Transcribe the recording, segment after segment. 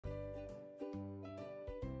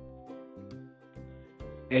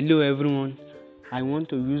Hello everyone, I want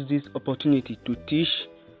to use this opportunity to teach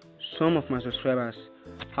some of my subscribers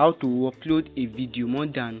how to upload a video more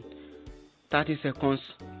than 30 seconds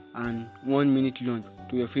and 1 minute long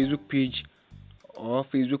to your Facebook page or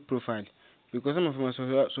Facebook profile, because some of my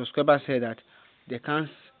subscribers said that they can't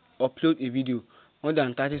upload a video more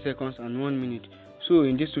than 30 seconds and 1 minute. So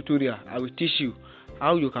in this tutorial I will teach you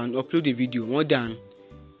how you can upload a video more than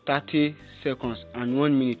 30 seconds and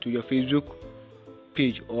 1 minute to your Facebook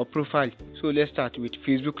page or profile. So let's start with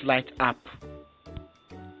Facebook Lite app.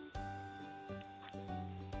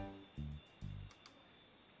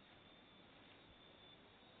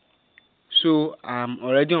 So I'm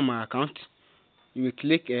already on my account. You will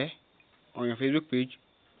click here on your Facebook page.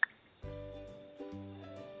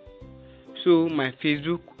 So my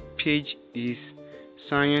Facebook page is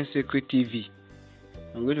Science Secret TV.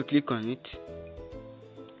 I'm going to click on it.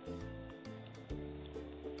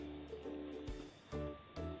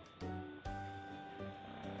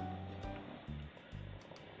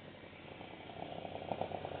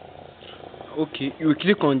 Okay, you will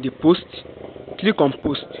click on the post. Click on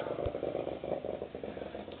post.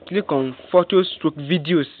 Click on photos stroke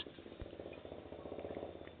videos.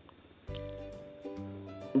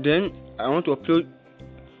 Then I want to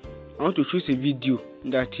choose a video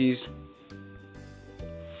that is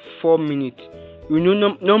 4 minutes. You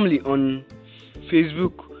know, normally on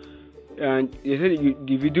Facebook, and they said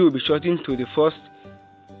the video will be shortened to the first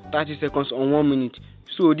 30 seconds or 1 minute.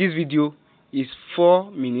 So this video is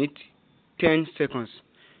 4 minutes 10 seconds.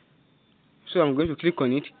 So I'm going to click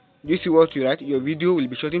on it. Do you see what you write? Your video will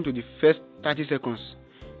be shortened to the first 30 seconds.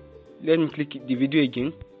 Let me click the video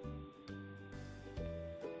again.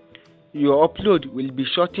 Your upload will be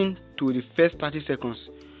shortened to the first 30 seconds.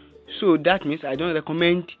 So that means I don't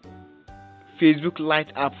recommend Facebook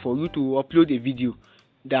Lite app for you to upload a video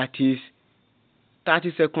that is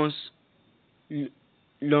 30 seconds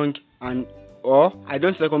long, or I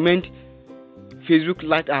don't recommend Facebook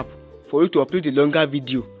Lite app for you to upload a longer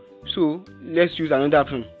video. So let's use another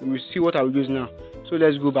option. We will see what I will use now. So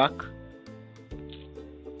let's go back.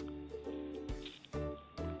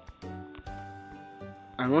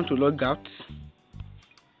 I want to log out.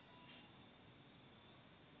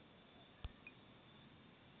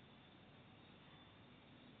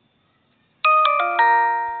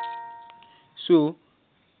 So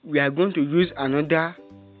we are going to use another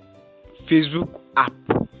Facebook app.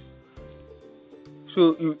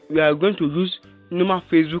 So we are going to use normal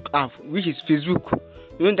Facebook app, which is Facebook.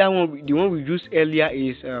 You know that one, the one we used earlier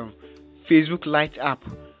is Facebook Lite app.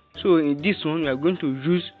 So in this one we are going to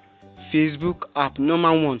use Facebook app,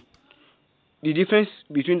 normal one. The difference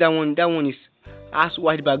between that one is has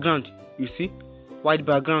white background. You see, white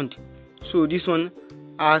background. So this one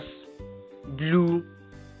has blue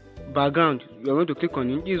background. You are going to click on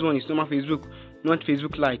it. This one is normal Facebook, not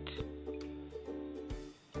Facebook Lite.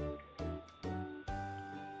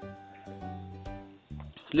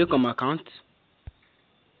 Click on my account.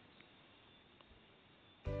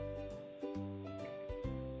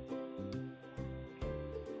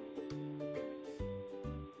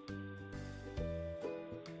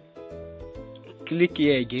 Click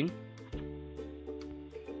here again.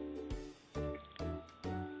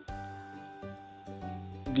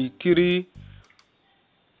 The 3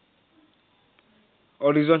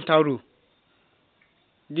 horizontal row.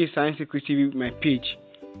 This is Science Secret TV, my page.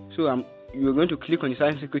 So you're going to click on the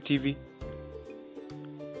Science Secret TV.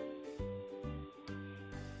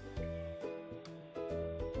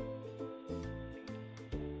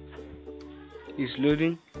 It's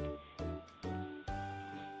loading.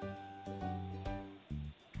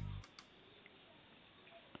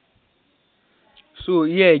 So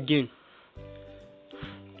here again,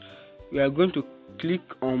 we are going to click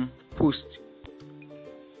on post.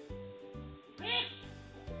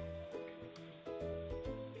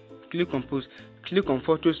 Click on post. Click on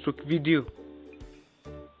photo stroke video.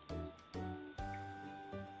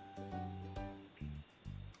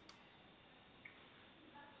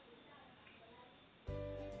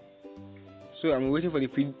 So I'm waiting for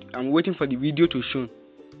the video to show.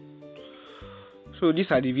 So these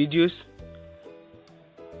are the videos.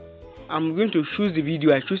 I'm going to choose the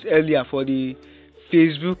video I chose earlier for the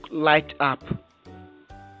Facebook Lite app.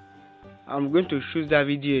 I'm going to choose that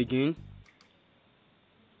video again.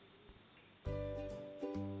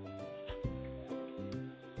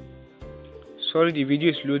 Sorry, the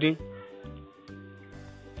video is loading.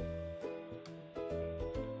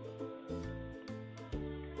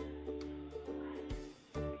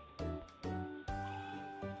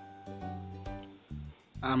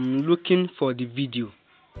 I'm looking for the video.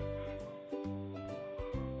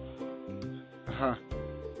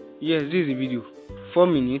 Yes, this is a video, 4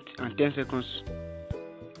 minutes and 10 seconds.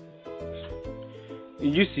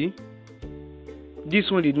 Did you see?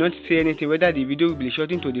 This one did not say anything whether the video will be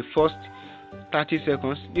shortened to the first 30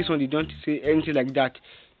 seconds. This one did not say anything like that.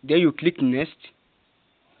 Then you click next.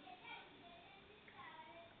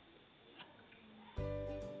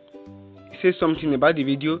 It says something about the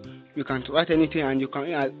video. You can write anything, and you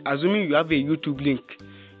can, assuming you have a YouTube link,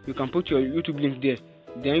 you can put your YouTube link there.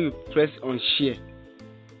 Then you press on share.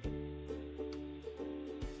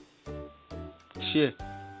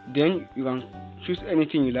 Then you can choose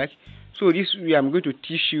anything you like. So this way I'm going to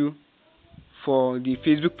teach you for the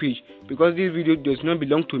Facebook page, because this video does not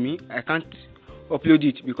belong to me. I can't upload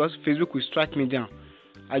it because Facebook will strike me down.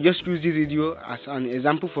 I just use this video as an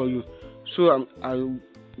example for you. So I'll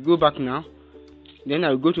go back now. Then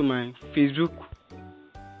I'll go to my Facebook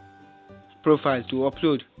profile to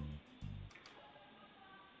upload.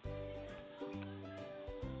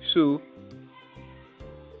 So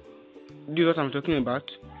this is what I'm talking about.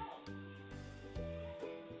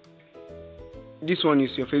 This one is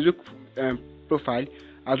your Facebook profile.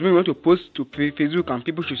 As we want to post to Facebook and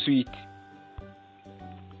people should see it.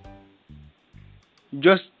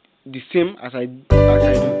 Just the same as I do.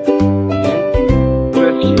 Then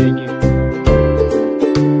press share again.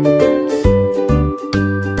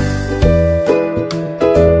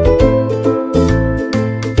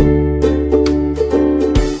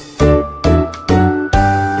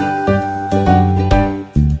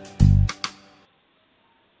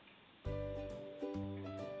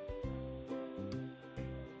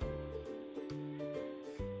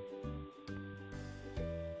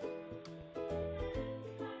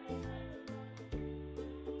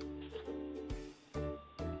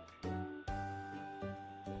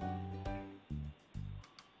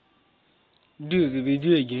 Do the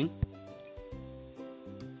video again.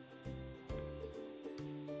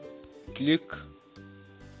 Click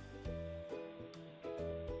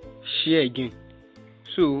share again.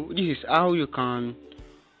 So this is how you can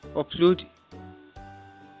upload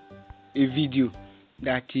a video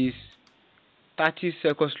that is 30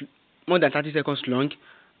 seconds, more than 30 seconds long,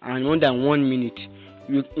 and more than 1 minute.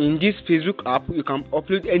 In this Facebook app, you can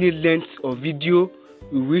upload any length of video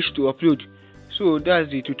you wish to upload. So that's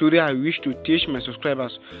the tutorial I wish to teach my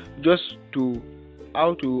subscribers, just to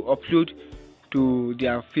how to upload to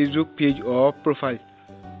their Facebook page or profile.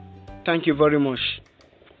 Thank you very much.